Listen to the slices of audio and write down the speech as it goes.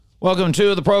Welcome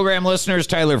to the program, listeners.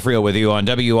 Tyler Friel with you on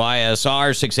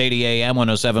WISR 680 AM,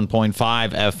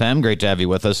 107.5 FM. Great to have you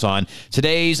with us on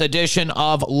today's edition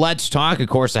of Let's Talk. Of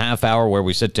course, a half hour where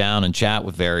we sit down and chat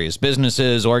with various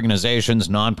businesses, organizations,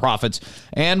 nonprofits,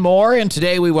 and more. And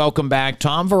today we welcome back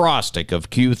Tom Virostak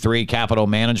of Q3 Capital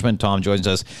Management. Tom joins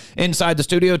us inside the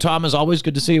studio. Tom, as always,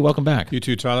 good to see you. Welcome back. You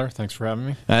too, Tyler. Thanks for having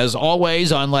me. As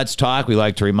always, on Let's Talk, we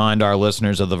like to remind our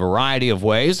listeners of the variety of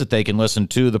ways that they can listen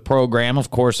to the program.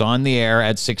 Of course, on the air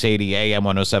at 680 AM,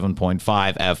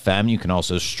 107.5 FM. You can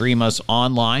also stream us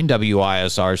online,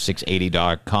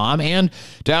 WISR680.com, and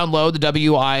download the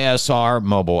WISR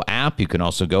mobile app. You can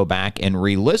also go back and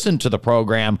re-listen to the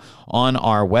program on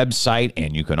our website,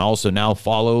 and you can also now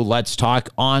follow Let's Talk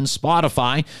on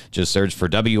Spotify. Just search for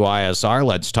WISR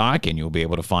Let's Talk, and you'll be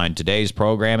able to find today's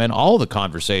program and all the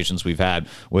conversations we've had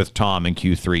with Tom and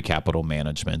Q3 Capital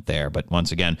Management there. But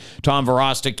once again, Tom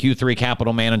Virostak, Q3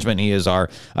 Capital Management, he is our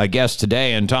guest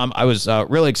today. And Tom, I was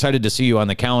really excited to see you on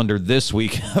the calendar this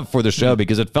week for the show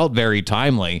because it felt very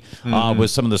timely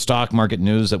with some of the stock market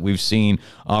news that we've seen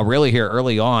really here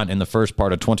early on in the first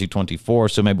part of 2024.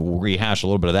 So maybe we'll rehash a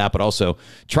little bit of that, but also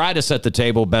try to set the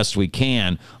table best we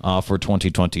can for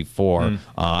 2024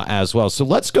 as well. So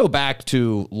let's go back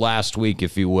to last week,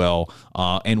 if you will,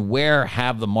 and where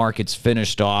have the markets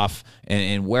finished off,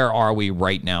 and where are we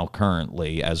right now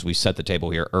currently as we set the table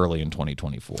here early in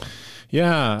 2024?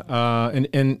 Yeah,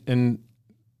 and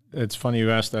it's funny you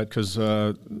asked that because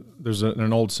there's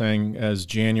an old saying: as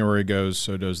January goes,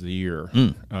 so does the year.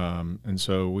 And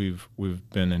so we've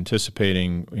been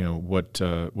anticipating, what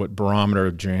barometer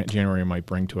of January might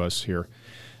bring to us here.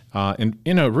 And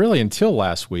really until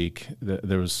last week,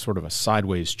 there was sort of a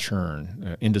sideways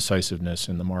churn, indecisiveness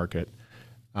in the market,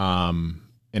 and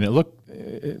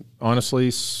honestly,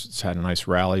 it's had a nice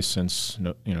rally since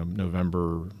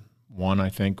November 1, I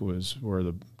think, was where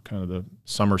the kind of the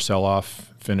summer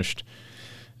sell-off finished.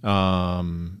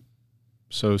 So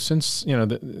since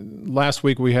last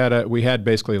week we had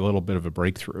basically a little bit of a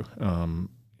breakthrough on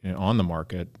the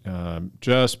market,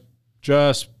 just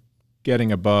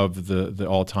getting above the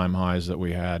all-time highs that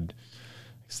we had.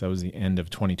 That was the end of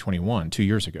 2021, 2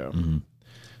 years ago.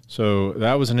 So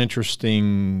that was an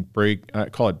interesting break. I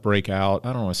call it breakout.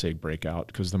 I don't want to say breakout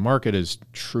because the market is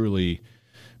truly,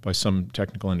 by some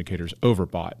technical indicators,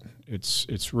 overbought.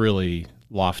 It's really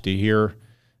lofty here.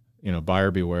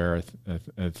 Buyer beware.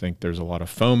 I think there's a lot of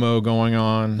FOMO going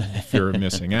on, fear of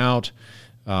missing out.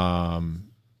 But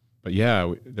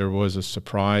yeah, there was a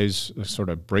surprise, a sort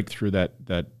of breakthrough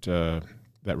that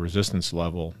resistance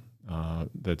level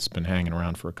that's been hanging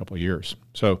around for a couple of years.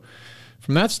 So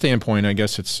from that standpoint, I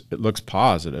guess it looks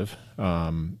positive.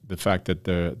 The fact that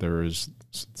there is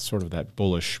sort of that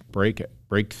bullish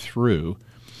breakthrough.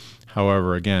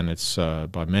 However, again, it's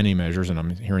by many measures, and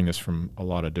I'm hearing this from a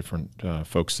lot of different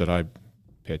folks that I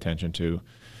pay attention to,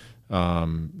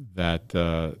 that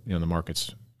the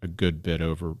market's a good bit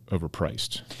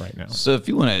overpriced right now. So if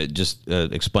you want to just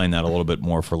explain that a little bit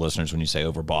more for listeners, when you say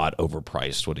overbought,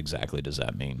 overpriced, what exactly does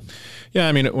that mean? Yeah,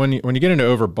 I mean, when you get into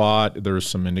overbought, there's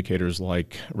some indicators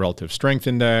like relative strength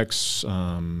index,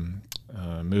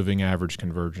 moving average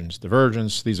convergence,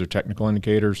 divergence. These are technical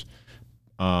indicators.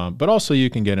 But also you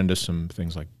can get into some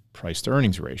things like price to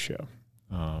earnings ratio,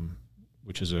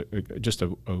 which is just a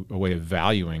way of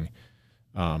valuing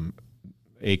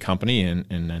a company and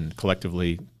then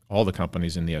collectively all the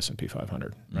companies in the S&P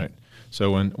 500, right?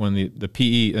 So when the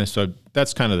PE, so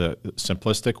that's kind of the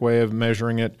simplistic way of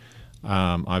measuring it.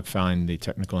 I find the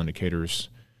technical indicators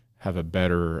have a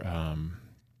better,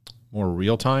 more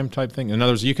real-time type thing. In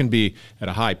other words, you can be at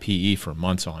a high PE for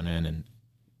months on end and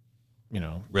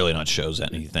really not shows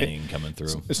anything coming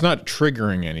through. It's not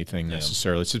triggering anything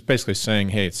necessarily. It's just basically saying,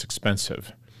 hey, it's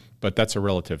expensive. But that's a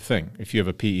relative thing. If you have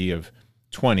a PE of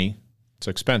 20, it's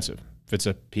expensive. If it's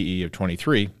a PE of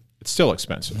 23, it's still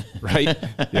expensive, right?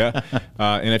 Yeah.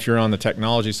 And if you're on the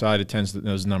technology side,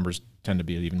 those numbers tend to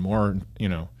be even more,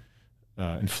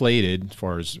 inflated as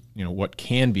far as what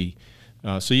can be.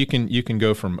 So you can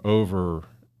go from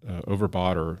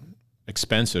overbought or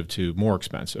expensive to more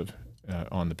expensive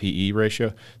on the PE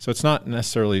ratio. So it's not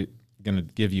necessarily going to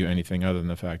give you anything other than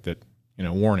the fact that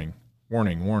warning.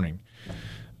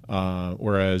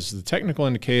 Whereas the technical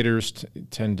indicators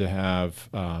tend to have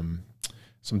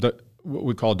what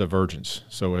we call divergence.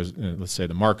 So as let's say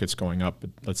the market's going up, but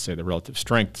let's say the relative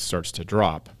strength starts to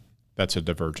drop. That's a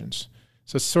divergence.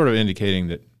 So it's sort of indicating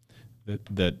that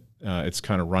it's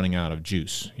kind of running out of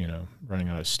juice, running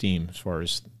out of steam as far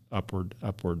as upward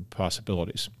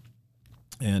possibilities.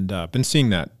 And been seeing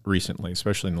that recently,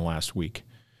 especially in the last week.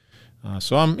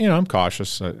 So I'm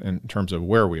cautious in terms of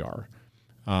where we are.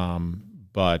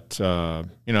 But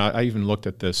I even looked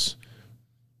at this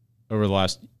over the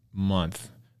last month,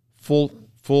 full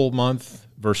month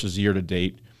versus year to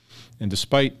date. And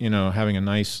despite, having a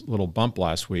nice little bump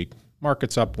last week,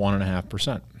 market's up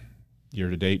 1.5% year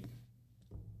to date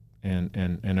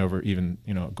and over even,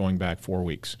 going back 4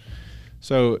 weeks.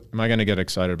 So am I going to get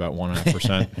excited about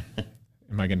 1.5%?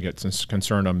 Am I going to get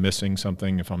concerned I'm missing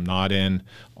something if I'm not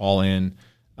all in?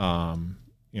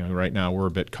 Right now we're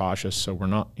a bit cautious, so we're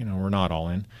not all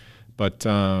in. But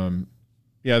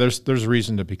there's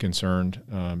reason to be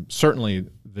concerned. Certainly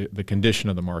the condition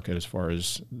of the market as far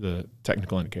as the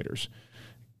technical indicators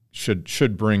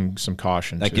should bring some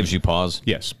caution. That gives you pause?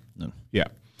 Yes. No. Yeah.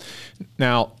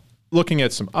 Now, looking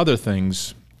at some other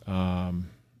things, and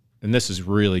this is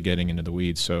really getting into the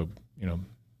weeds, so,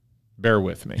 bear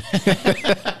with me.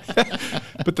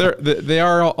 But they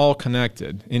are all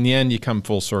connected. In the end, you come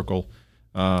full circle,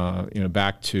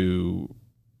 back to,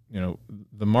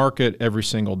 the market every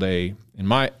single day. In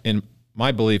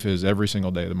my belief is every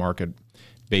single day the market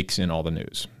bakes in all the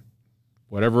news.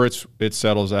 Whatever it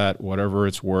settles at, whatever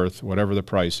it's worth, whatever the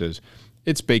price is,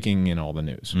 it's baking in all the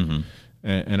news. Mm-hmm.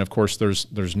 And of course,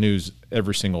 there's news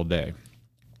every single day.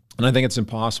 And I think it's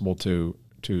impossible to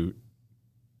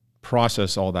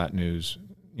process all that news,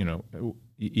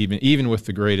 even with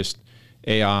the greatest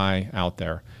AI out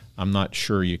there. I'm not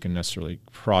sure you can necessarily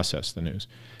process the news.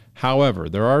 However,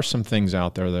 there are some things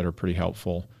out there that are pretty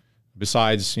helpful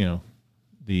besides,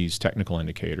 these technical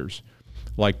indicators,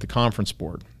 like the conference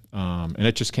board. And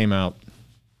it just came out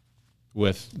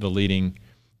with the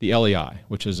LEI,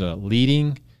 which is a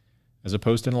leading, as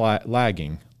opposed to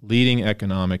lagging, leading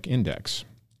economic index.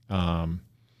 And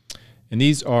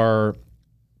there's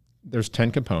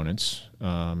 10 components.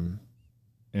 And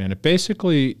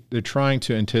they're trying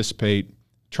to anticipate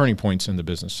turning points in the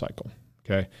business cycle,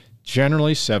 okay?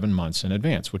 Generally 7 months in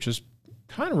advance, which is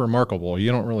kind of remarkable.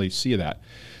 You don't really see that.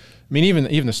 I mean,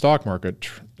 even the stock market,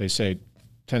 they say,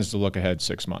 tends to look ahead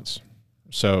 6 months.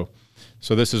 So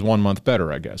this is 1 month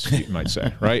better, I guess you might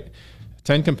say, right?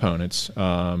 10 components, these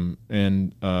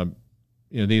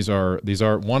are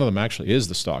one of them actually is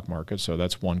the stock market, so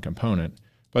that's one component.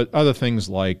 But other things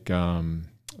like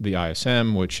the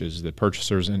ISM, which is the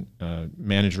Purchasers and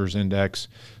Managers Index,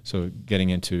 so getting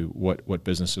into what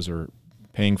businesses are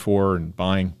paying for and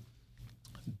buying,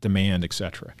 demand,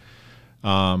 etc.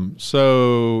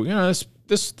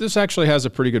 This actually has a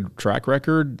pretty good track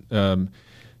record.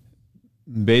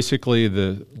 Basically,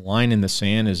 the line in the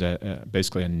sand is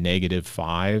basically a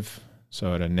 -5.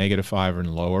 So at a -5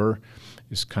 and lower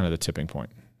is kind of the tipping point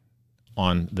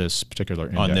on this particular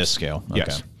index. On this scale, okay.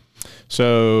 Yes.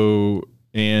 So,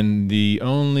 and the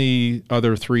only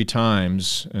other 3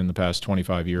 times in the past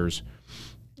 25 years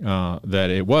that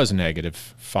it was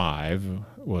 -5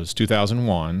 was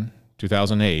 2001,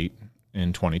 2008,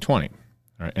 and 2020.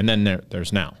 All right, and then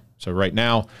there's now. So right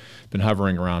now, been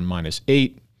hovering around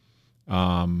 -8.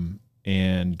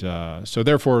 So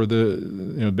therefore,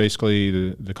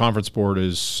 basically the conference board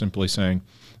is simply saying,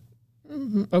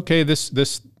 okay,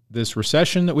 this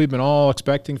recession that we've been all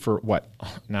expecting for what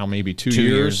now maybe 2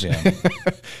 years, yeah.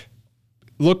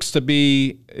 looks to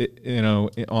be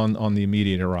on the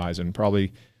immediate horizon,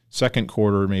 probably second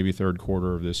quarter, maybe third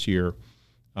quarter of this year,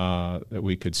 that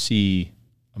we could see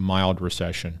a mild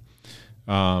recession.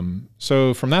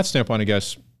 So from that standpoint, I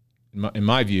guess, in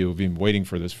my view, we've been waiting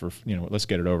for this for, let's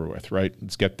get it over with, right?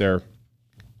 Let's get there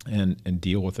and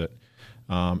deal with it.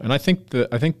 And I think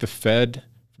the Fed,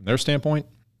 from their standpoint,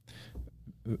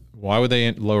 why would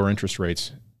they lower interest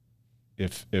rates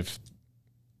if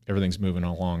everything's moving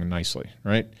along nicely,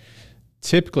 right?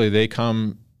 Typically, they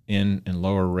come in and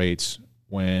lower rates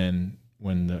when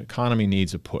the economy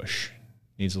needs a push,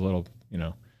 needs a little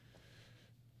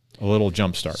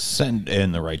jump start. Send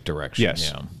in the right direction.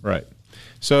 Yes, yeah. Right.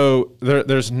 So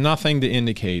there's nothing to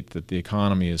indicate that the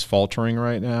economy is faltering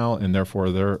right now, and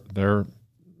therefore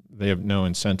they have no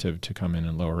incentive to come in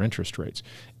and lower interest rates.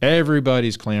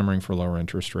 Everybody's clamoring for lower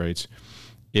interest rates.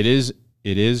 It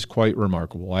is quite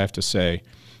remarkable, I have to say,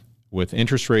 with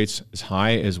interest rates as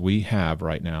high as we have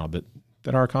right now, that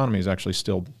our economy is actually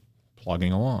still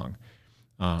plugging along.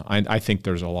 I think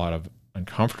there's a lot of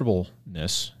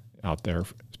uncomfortableness out there,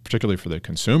 particularly for the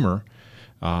consumer,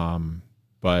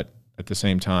 but at the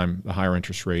same time, the higher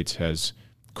interest rates has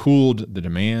cooled the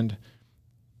demand,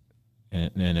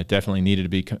 and it definitely needed to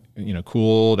be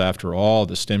cooled after all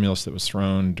the stimulus that was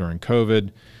thrown during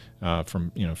COVID,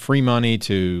 from free money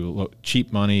to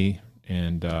cheap money,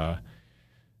 and but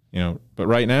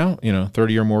right now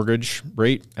 30-year mortgage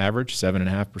rate average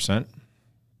 7.5%,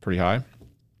 pretty high.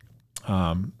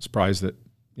 Surprised that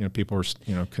people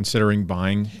are considering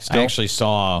buying still. I actually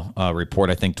saw a report.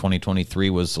 I think 2023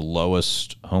 was the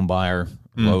lowest home buyer,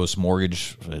 lowest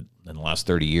mortgage in the last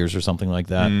 30 years or something like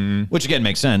that, which again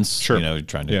makes sense. Sure.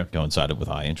 Trying to coincide it with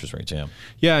high interest rates. Yeah.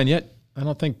 Yeah. And yet I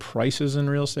don't think prices in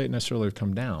real estate necessarily have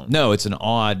come down. No, it's an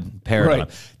odd paradigm.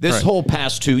 Right. This whole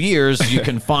past 2 years, you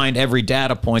can find every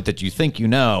data point that you think you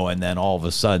know, and then all of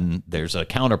a sudden there's a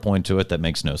counterpoint to it that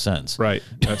makes no sense. Right.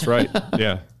 That's right.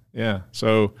 Yeah. Yeah.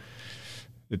 So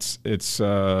it's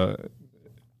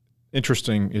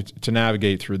interesting to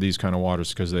navigate through these kind of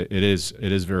waters because it is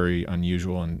very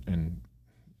unusual, and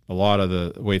a lot of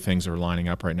the way things are lining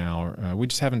up right now, we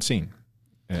just haven't seen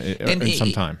in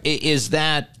some time. Is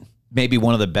that maybe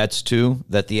one of the bets too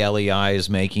that the LEI is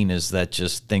making, is that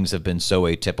just things have been so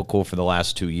atypical for the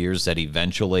last 2 years that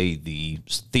eventually the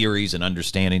theories and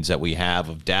understandings that we have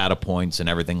of data points and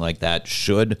everything like that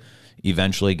should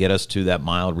eventually get us to that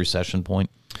mild recession point?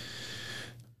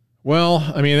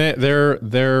 Well, I mean,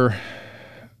 they're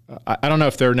I don't know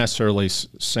if they're necessarily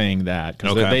saying that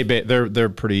because they're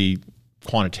pretty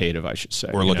quantitative, I should say.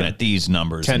 We're looking at these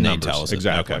numbers. 10 and numbers, they tell us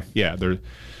exactly. Okay. Yeah,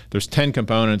 there's 10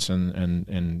 components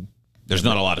and there's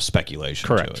not a lot of speculation.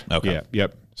 Correct. To it. Okay. Yeah.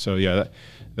 Yep. So yeah,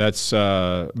 that's.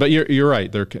 But you're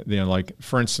right. They're like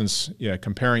for instance,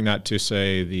 comparing that to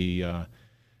say the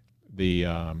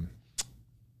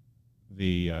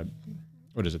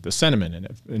what is it? The sentiment in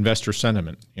it, investor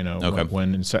sentiment.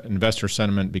 When investor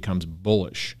sentiment becomes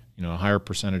bullish, a higher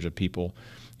percentage of people,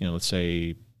 let's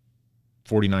say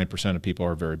 49% of people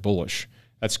are very bullish.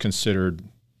 That's considered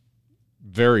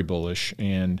very bullish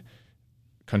and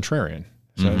contrarian.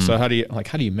 So how do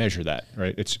you measure that,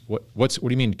 right? It's what do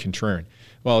you mean contrarian?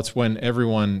 Well, it's when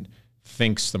everyone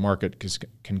thinks the market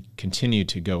can continue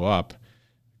to go up.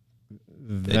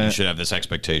 Then you should have this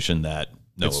expectation that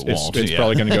it won't. It's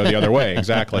probably going to go the other way,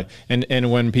 exactly.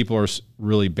 And when people are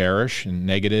really bearish and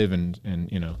negative, and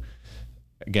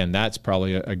again, that's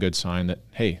probably a good sign that,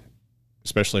 hey,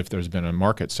 especially if there's been a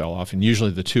market sell-off, and usually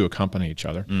the two accompany each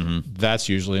other, that's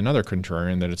usually another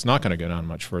contrarian that it's not going to go down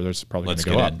much further. It's probably going to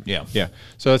go up. Yeah.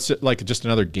 So it's like just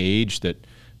another gauge that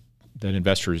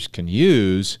investors can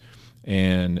use,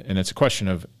 and it's a question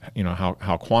of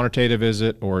how quantitative is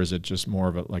it, or is it just more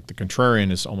of like the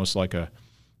contrarian is almost like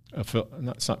it's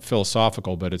not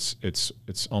philosophical, but it's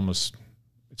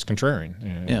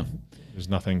contrarian. Yeah. There's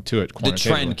nothing to it. The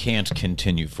trend can't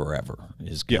continue forever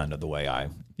is kind of the way I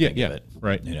think of it.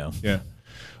 Right. Yeah.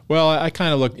 Well, I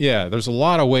kind of look. Yeah, there's a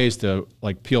lot of ways to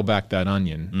like peel back that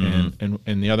onion,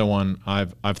 and the other one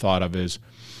I've thought of is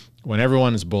when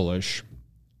everyone is bullish,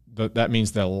 that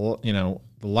means that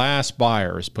the last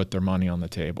buyer has put their money on the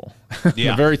table,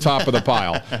 the very top of the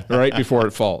pile, right before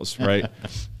it falls. Right.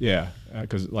 Yeah,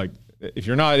 because like if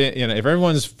you're not, if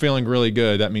everyone's feeling really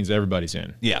good, that means everybody's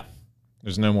in. Yeah.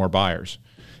 There's no more buyers.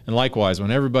 And likewise, when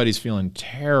everybody's feeling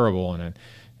terrible and,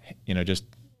 just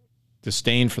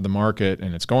disdain for the market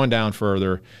and it's going down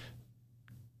further,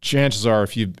 chances are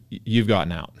if you've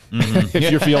gotten out, if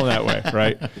you're feeling that way,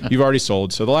 right? You've already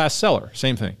sold. So the last seller,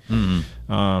 same thing.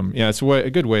 It's a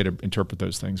good way to interpret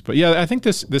those things. But yeah, I think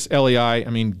this LEI, I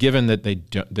mean, given that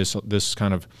this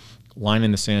kind of line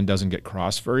in the sand doesn't get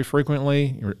crossed very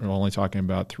frequently, we're only talking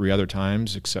about 3 other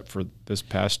times except for this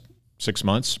past 6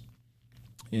 months.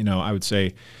 I would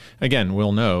say, again,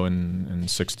 we'll know in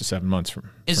 6 to 7 months from.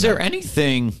 Is there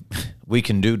anything we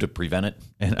can do to prevent it?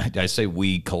 And I say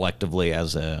we collectively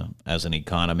as an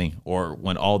economy, or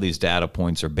when all these data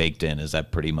points are baked in, is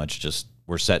that pretty much just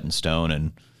we're set in stone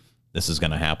and this is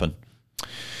going to happen?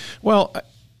 Well,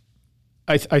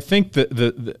 I think that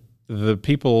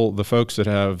the folks that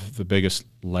have the biggest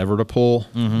lever to pull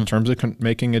in terms of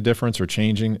making a difference or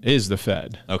changing is the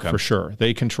Fed. Okay. For sure.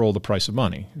 They control the price of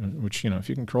money, which, if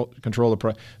you control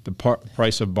the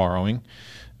price of borrowing,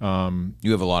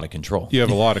 you have a lot of control. You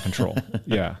have a lot of control.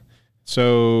 Yeah.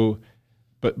 So,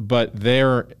 but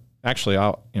they're actually,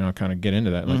 I'll kind of get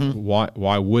into that. Like,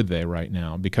 why would they right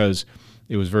now? Because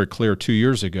it was very clear 2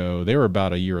 years ago they were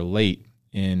about a year late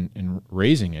in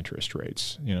raising interest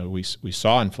rates. We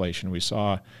saw inflation, we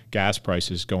saw gas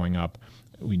prices going up.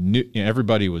 We knew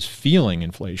everybody was feeling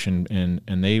inflation,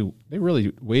 and they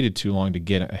really waited too long to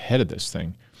get ahead of this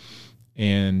thing.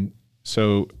 And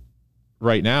so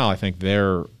right now, I think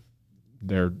they're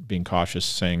being cautious,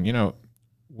 saying,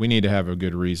 we need to have a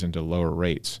good reason to lower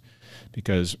rates,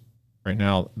 because right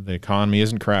now the economy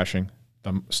isn't crashing,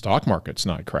 the stock market's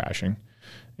not crashing,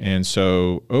 and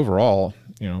so overall,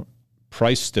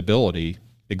 price stability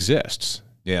exists.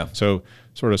 Yeah. So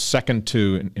sort of second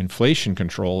to inflation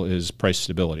control is price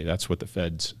stability. That's what the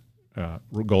Fed's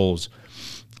goals,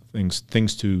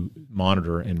 things to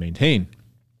monitor and maintain.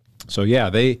 So yeah,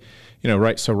 they,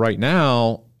 right. So right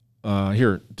now,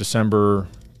 here, December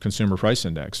Consumer Price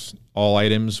Index, all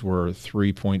items were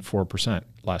 3.4%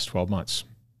 last 12 months.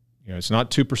 It's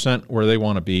not 2% where they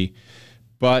want to be,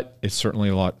 but it's certainly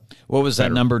a lot. What was better.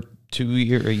 that number a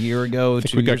year ago? I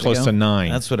think we got close to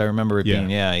 9. That's what I remember it being.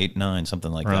 Yeah, 8, 9,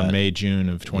 something like around that. May, June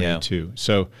of 22. Yeah.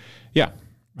 So, yeah,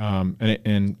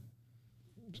 and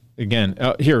again,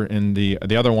 here in the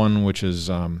other one, which is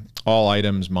all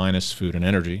items minus food and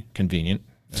energy, convenient.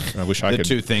 I wish I could. The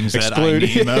two things exclude. that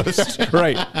I need most.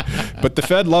 Right. But the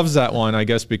Fed loves that one, I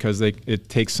guess, because it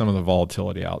takes some of the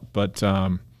volatility out. But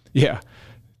yeah.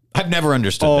 I've never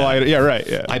understood that. Yeah, right.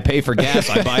 Yeah. I pay for gas.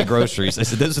 I buy groceries. I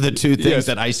said, those are the two things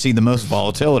that I see the most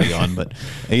volatility on. But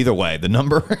either way, the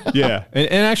number. Yeah.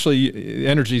 And actually,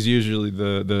 energy is usually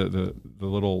the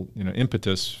little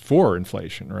impetus for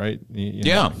inflation, right?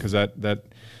 Because that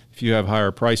if you have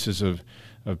higher prices of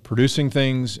producing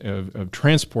things, of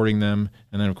transporting them,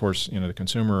 and then of course the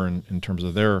consumer in terms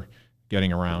of their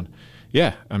getting around.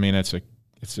 Yeah, I mean it's a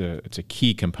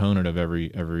key component of every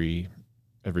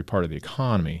part of the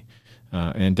economy,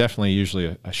 and definitely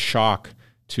usually a shock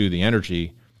to the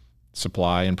energy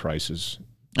supply and prices.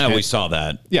 We saw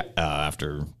that. Yeah.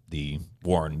 After the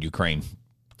war in Ukraine,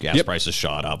 gas prices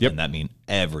shot up, and that means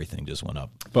everything just went up.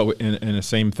 But in the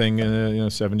same thing in the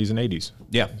 70s and 80s.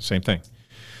 Yeah, same thing.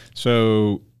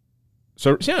 So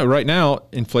right now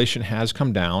inflation has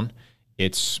come down.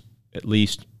 It's at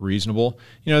least reasonable.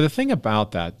 The thing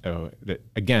about that, though, that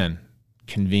again,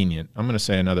 convenient. I'm going to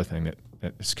say another thing that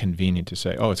it's convenient to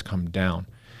say, oh, it's come down.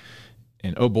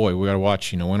 And oh boy, we got to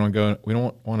watch. We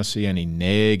don't want to see any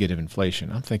negative inflation.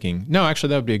 I'm thinking, no, actually,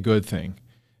 that would be a good thing,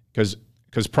 because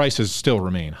prices still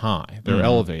remain high. They're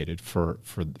elevated for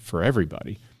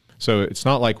everybody. So it's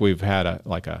not like we've had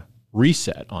a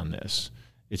reset on this.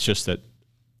 It's just that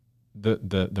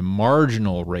the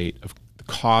marginal rate of the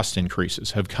cost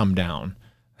increases have come down.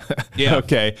 Yeah.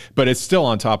 Okay, but it's still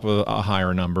on top of a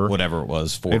higher number. Whatever it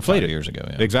was 4 or 5 years ago.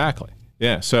 Yeah. Exactly.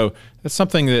 Yeah. So that's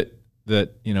something that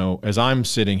as I'm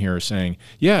sitting here saying,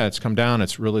 yeah, it's come down,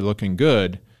 it's really looking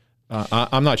good.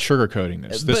 I'm not sugarcoating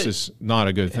this. This is not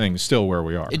a good thing. Still where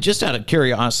we are. Just out of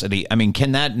curiosity, I mean,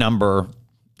 can that number,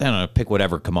 I don't know, pick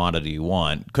whatever commodity you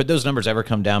want, could those numbers ever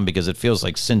come down? Because it feels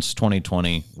like since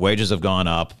 2020, wages have gone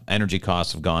up, energy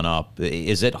costs have gone up.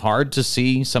 Is it hard to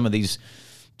see some of these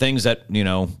things that,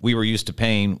 we were used to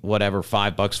paying whatever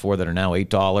 $5 for that are now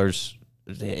 $8?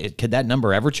 Could that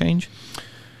number ever change?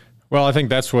 Well, I think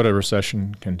that's what a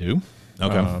recession can do.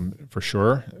 Okay. For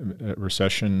sure. A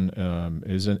recession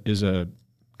is a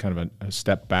kind of a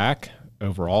step back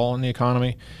overall in the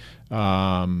economy.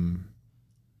 And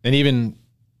even,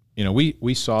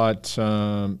 we saw it,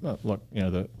 look,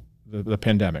 the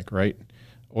pandemic, right?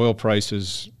 Oil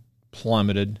prices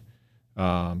plummeted,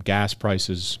 gas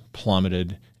prices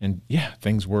plummeted, and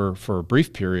things were, for a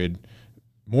brief period,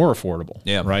 more affordable.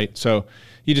 Yeah. Right. So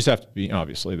you just have to be,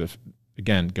 obviously,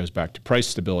 again, goes back to price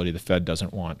stability. The Fed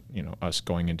doesn't want, us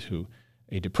going into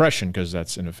a depression, because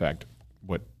that's in effect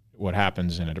what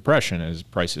happens in a depression is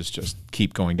prices just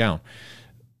keep going down.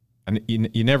 And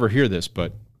you never hear this,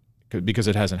 but because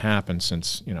it hasn't happened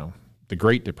since, the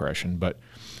Great Depression, but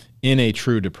in a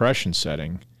true depression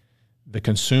setting, the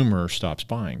consumer stops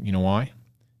buying. You know why?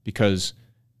 Because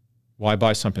why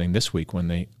buy something this week when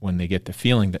they get the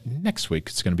feeling that next week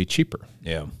it's going to be cheaper?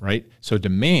 Yeah. Right? So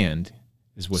demand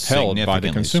is withheld by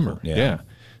the consumer. Yeah.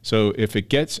 So if it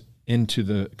gets into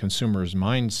the consumer's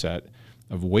mindset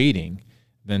of waiting,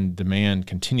 then demand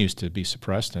continues to be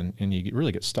suppressed, and you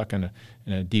really get stuck in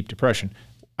a deep depression.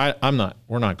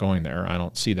 We're not going there. I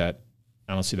don't see that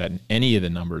in any of the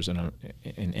numbers and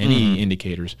in any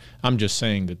indicators. I'm just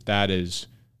saying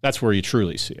that's where you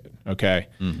truly see it. Okay.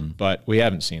 But we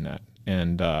haven't seen that.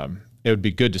 And it would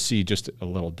be good to see just a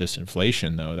little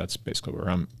disinflation, though. That's basically where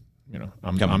I'm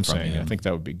saying. I think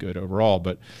that would be good overall.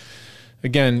 But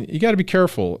again, you got to be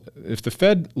careful. If the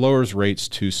Fed lowers rates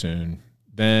too soon,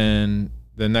 then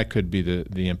that could be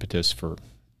the impetus for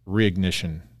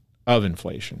reignition of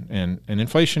inflation. And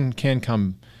inflation can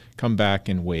come back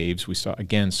in waves. We saw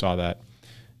that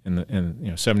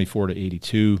in 74 to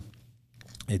 82.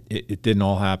 It didn't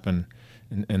all happen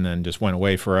and then just went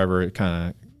away forever. It kind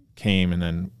of came and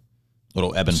then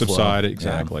little ebb and subsided. Flow.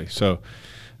 Exactly. Yeah. So,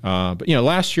 but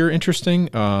last year, interesting.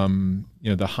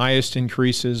 The highest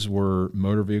increases were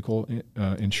motor vehicle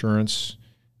insurance,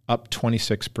 up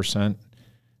 26%,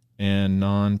 and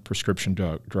non-prescription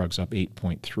drugs up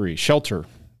 8.3%. Shelter,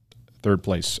 third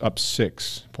place, up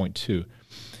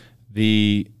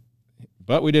 6.2%.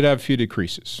 But we did have a few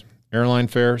decreases. Airline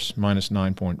fares minus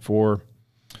 9.4%.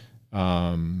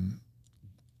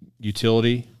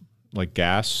 Utility like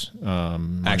gas.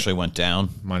 Actually went down.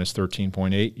 Minus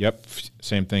 13.8. Yep.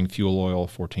 Same thing. Fuel oil,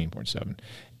 14.7.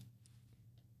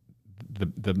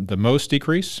 The most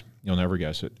decrease, you'll never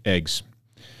guess it, eggs.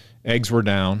 Eggs were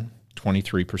down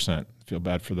 23%. Feel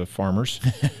bad for the farmers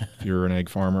if you're an egg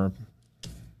farmer.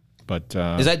 But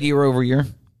is that year over year?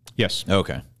 Yes.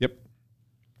 Okay. Yep.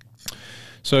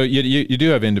 So you do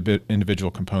have individual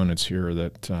components here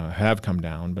that have come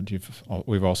down, but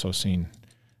we've also seen,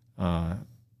 I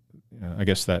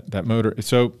guess that motor.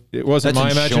 So it wasn't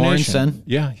my imagination. Then?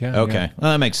 Yeah. Okay. Yeah.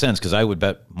 Well, that makes sense because I would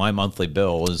bet my monthly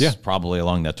bill is probably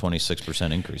along that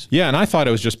 26% increase. Yeah, and I thought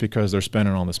it was just because they're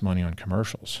spending all this money on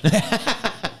commercials.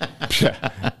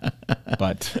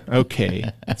 But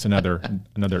okay, that's another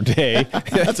day.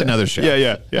 That's another show.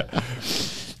 Yeah.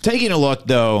 Taking a look,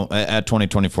 though, at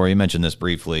 2024, you mentioned this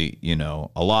briefly,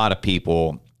 a lot of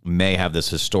people may have this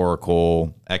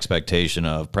historical expectation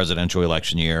of presidential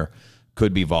election year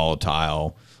could be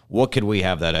volatile. What could we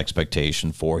have that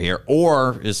expectation for here?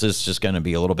 Or is this just going to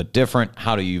be a little bit different?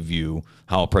 How do you view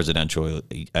how a presidential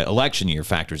election year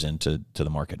factors into the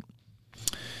market?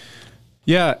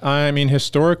 Yeah, I mean,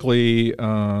 historically, a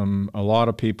lot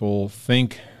of people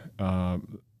think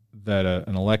that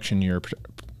an election year,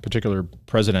 particular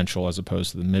presidential as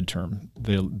opposed to the midterm,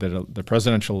 the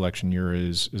presidential election year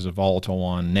is a volatile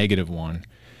one, negative one,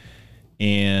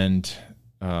 and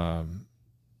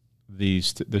the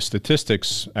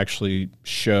statistics actually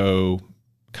show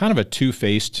kind of a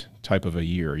two-faced type of a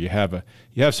year. You have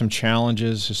some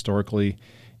challenges historically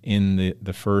in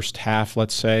the first half,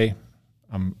 let's say.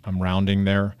 I'm rounding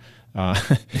there,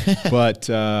 but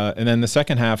and then the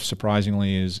second half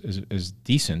surprisingly is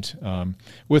decent,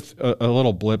 with a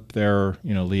little blip there,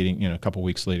 leading a couple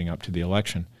weeks leading up to the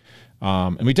election,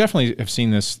 and we definitely have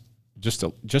seen this just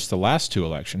the last two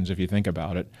elections. If you think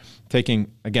about it,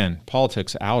 taking again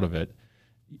politics out of it,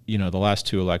 the last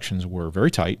two elections were very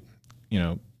tight,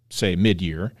 say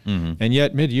mid-year, and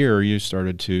yet mid-year you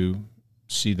started to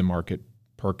see the market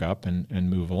perk up and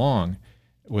move along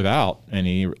without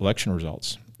any election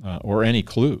results or any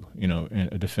clue,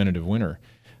 a definitive winner.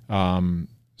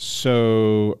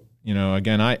 So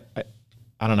again, I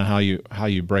don't know how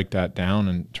you break that down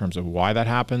in terms of why that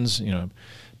happens,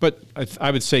 but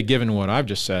I would say, given what I've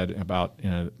just said about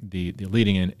the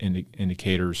leading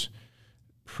indicators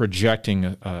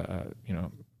projecting,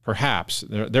 perhaps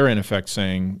they're in effect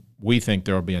saying we think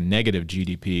there will be a negative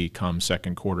GDP come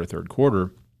second quarter, third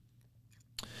quarter.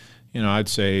 I'd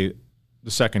say the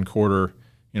second quarter,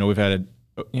 we've had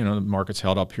the market's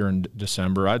held up here in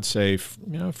December. I'd say,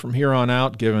 from here on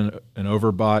out, given an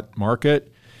overbought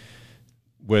market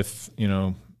with,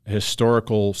 a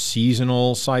historical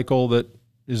seasonal cycle that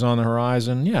is on the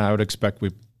horizon, I would expect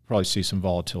we probably see some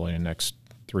volatility in the next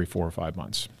 3, 4, or 5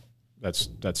 months.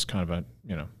 That's kind of a,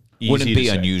 easy wouldn't be to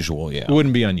say. Unusual, yeah. It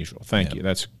wouldn't be unusual. Thank you.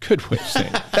 That's a good way of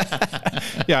saying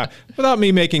it. Yeah, without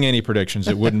me making any predictions,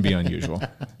 it wouldn't be unusual.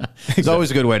 It's always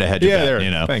a good way to hedge your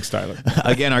bet, Thanks, Tyler.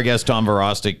 Again, our guest, Tom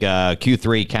Virostak,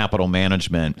 Q3 Capital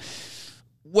Management.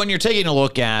 When you're taking a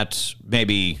look at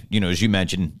maybe, as you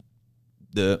mentioned,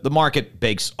 the market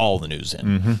bakes all the news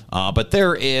in. But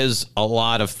there is a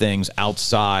lot of things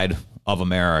outside of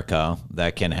America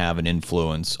that can have an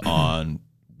influence on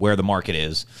where the market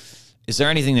is. Is there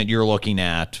anything that you're looking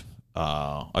at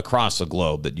across the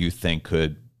globe that you think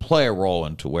could play a role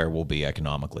into where we'll be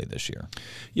economically this year?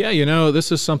 Yeah,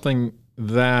 this is something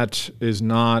that is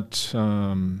not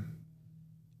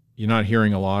you're not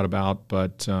hearing a lot about,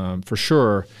 but for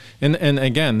sure. And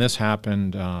again, this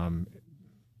happened.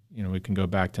 We can go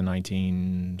back to late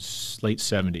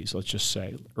 70s. Let's just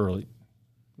say early,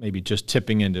 maybe just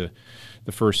tipping into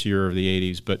the first year of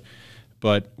the 80s.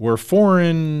 But where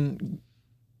foreign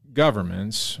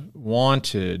governments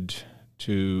wanted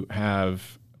to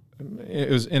have, it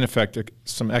was in effect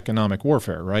some economic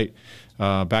warfare, right?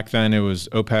 Back then it was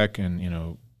OPEC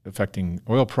and, affecting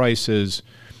oil prices.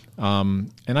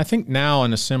 And I think now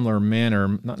in a similar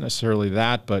manner, not necessarily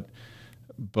that, but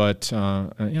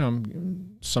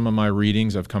some of my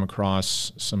readings I've come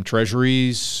across some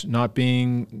treasuries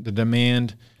the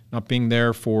demand not being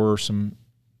there for some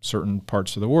certain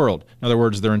parts of the world. In other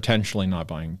words, they're intentionally not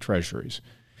buying treasuries.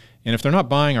 And if they're not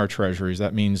buying our treasuries,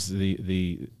 that means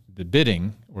the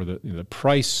bidding or the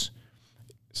price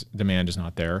demand is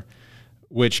not there,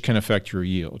 which can affect your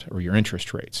yield or your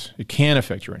interest rates. It can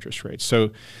affect your interest rates.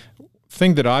 So,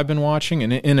 thing that I've been watching,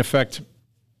 and in effect,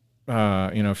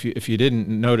 if you didn't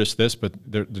notice this, but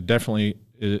there definitely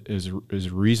is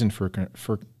reason for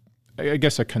I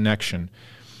guess a connection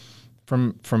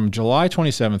from July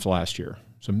 27th last year.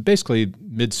 So basically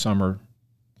midsummer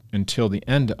until the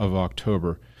end of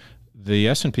October, the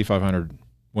S&P 500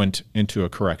 went into a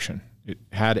correction. It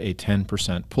had a 10%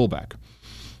 pullback.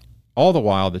 All the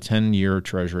while, the 10-year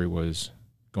Treasury was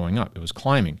going up. It was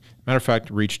climbing. Matter of fact,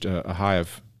 it reached a high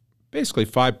of basically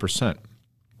 5%.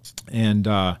 And,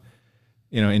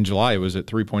 in July, it was at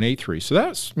 3.83. So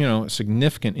that's, a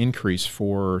significant increase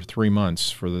for 3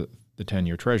 months for the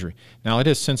 10-year Treasury. Now, it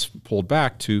has since pulled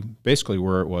back to basically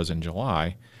where it was in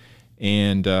July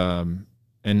and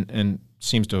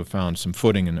seems to have found some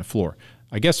footing in the floor.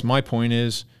 I guess my point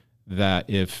is that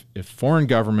if foreign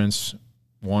governments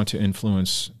want to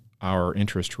influence our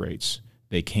interest rates,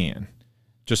 they can,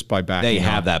 just by backing They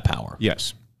have up. that power.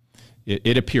 Yes.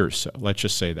 It appears so. Let's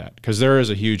just say that. Because there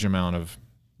is a huge amount of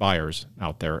buyers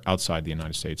out there outside the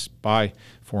United States by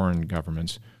foreign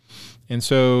governments. And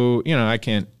so, I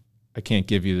can't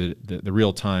give you the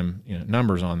real-time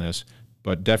numbers on this,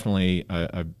 but definitely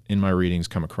in my readings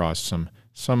come across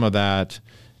some of that.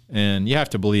 And you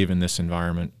have to believe in this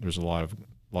environment. There's a lot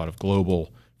of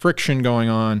global friction going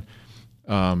on.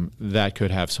 That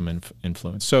could have some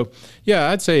influence. So,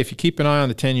 yeah, I'd say if you keep an eye on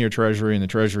the 10-year Treasury and the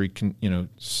Treasury can,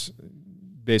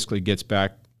 basically gets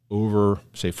back over,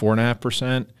 say,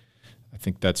 4.5%, I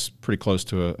think that's pretty close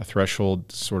to a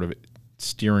threshold, sort of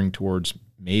steering towards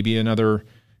maybe another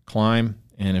climb.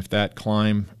 And if that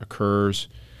climb occurs,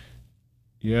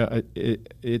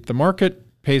 the market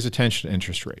pays attention to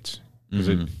interest rates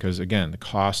because again, the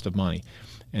cost of money,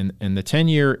 and the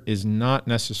 10-year is not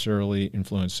necessarily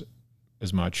influenced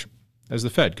as much as the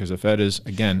Fed, because the Fed is,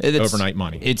 again, overnight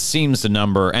money. It seems the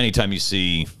number, anytime you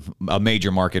see a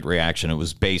major market reaction, it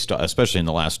was based, especially in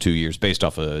the last 2 years, based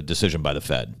off a decision by the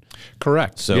Fed.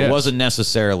 Correct. So It wasn't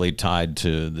necessarily tied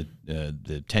to the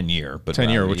 10-year. But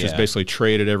 10-year, which is basically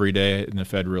traded every day, and the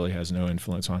Fed really has no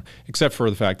influence on, except for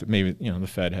the fact that maybe the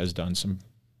Fed has done some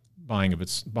buying of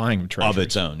treasuries. Of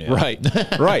its own, yeah.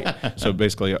 Right. So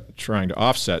basically trying to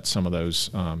offset some of those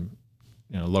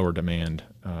lower demand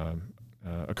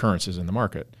occurrences in the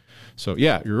market. So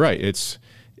yeah, you're right. It's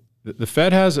the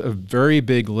Fed has a very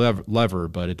big lever,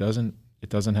 but it doesn't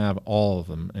have all of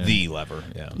them. And the lever,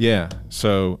 yeah. Yeah.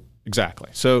 So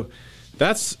exactly. So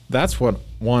that's what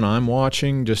one I'm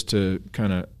watching, just to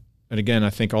kind of. And again, I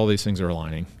think all these things are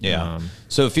aligning. Yeah.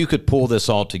 So if you could pull this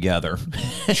all together,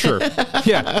 sure.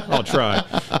 Yeah, I'll try.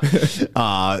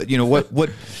 What?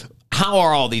 How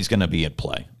are all these going to be at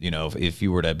play? If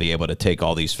you were to be able to take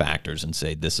all these factors and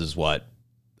say this is what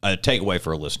a takeaway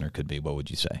for a listener could be, what would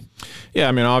you say? Yeah,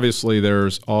 I mean, obviously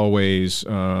there's always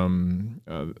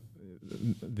the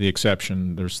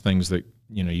exception. There's things that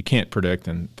you can't predict,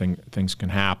 and things can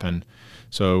happen.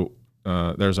 So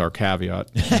there's our caveat.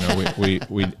 We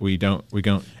don't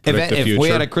predict the future. If we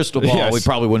had a crystal ball, yes, we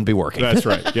probably wouldn't be working. That's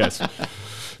right. Yes,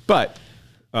 but.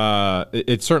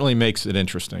 It certainly makes it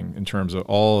interesting in terms of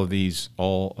all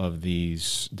of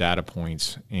these data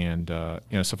points, and so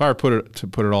if I were to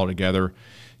put it all together,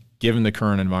 given the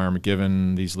current environment,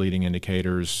 given these leading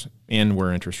indicators, and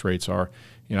where interest rates are,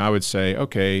 I would say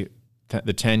okay,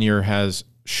 the 10-year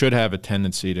should have a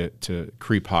tendency to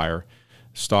creep higher,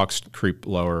 stocks creep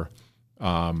lower.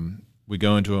 We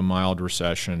go into a mild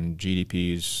recession,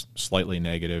 GDP is slightly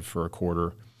negative for a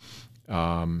quarter.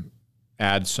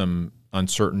 Add some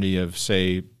uncertainty of,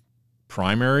 say,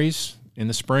 primaries in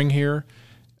the spring here.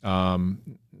 The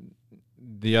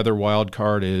other wild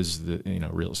card is the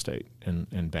real estate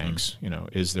and banks.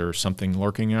 Is there something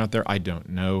lurking out there? I don't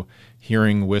know.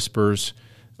 Hearing whispers.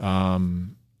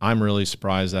 I'm really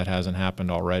surprised that hasn't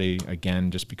happened already.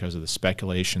 Again, just because of the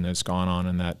speculation that's gone on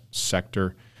in that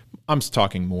sector. I'm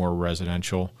talking more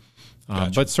residential,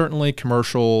 Gotcha. But certainly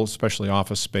commercial, especially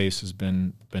office space, has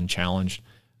been challenged.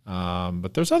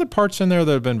 But there's other parts in there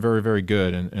that have been very, very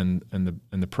good, and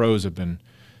the pros have been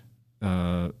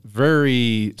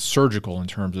very surgical in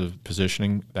terms of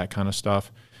positioning, that kind of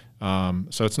stuff.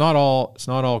 So it's not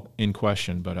all in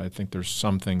question, but I think there's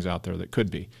some things out there that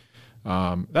could be.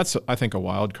 That's, I think, a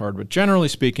wild card. But generally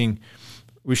speaking,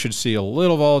 we should see a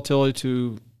little volatility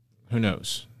to, who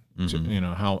knows,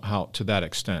 how to that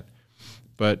extent.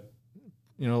 But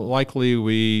likely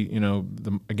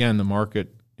the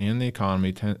market and the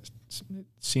economy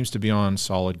seems to be on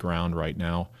solid ground right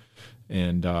now,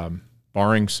 and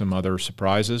barring some other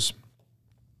surprises,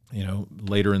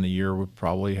 later in the year we'll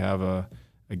probably have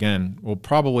we'll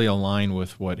probably align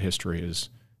with what history has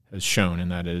shown,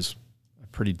 and that is a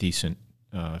pretty decent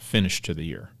finish to the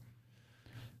year.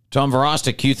 Tom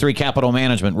Virostak, Q3 Capital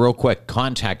Management. Real quick,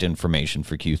 contact information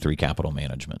for Q3 Capital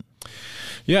Management.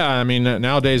 Yeah, I mean,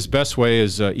 nowadays, best way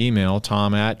is email,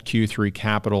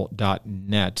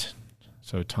 tom@q3capital.net.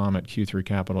 So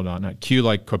tom@q3capital.net. Q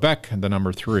like Quebec, the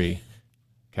number 3,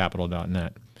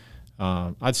 capital.net.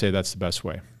 I'd say that's the best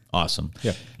way. Awesome.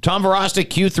 Yeah. Tom Virostak,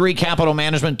 Q3 Capital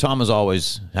Management. Tom, as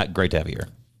always, great to have you here.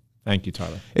 Thank you,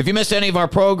 Tyler. If you missed any of our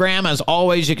program, as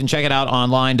always, you can check it out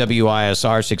online,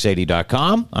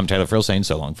 WISR680.com. I'm Tyler Frill saying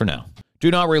so long for now. Do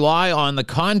not rely on the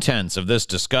contents of this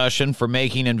discussion for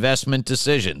making investment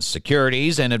decisions.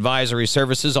 Securities and advisory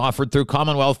services offered through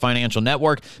Commonwealth Financial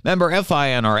Network, member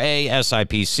FINRA,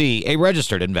 SIPC, a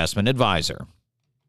registered investment advisor.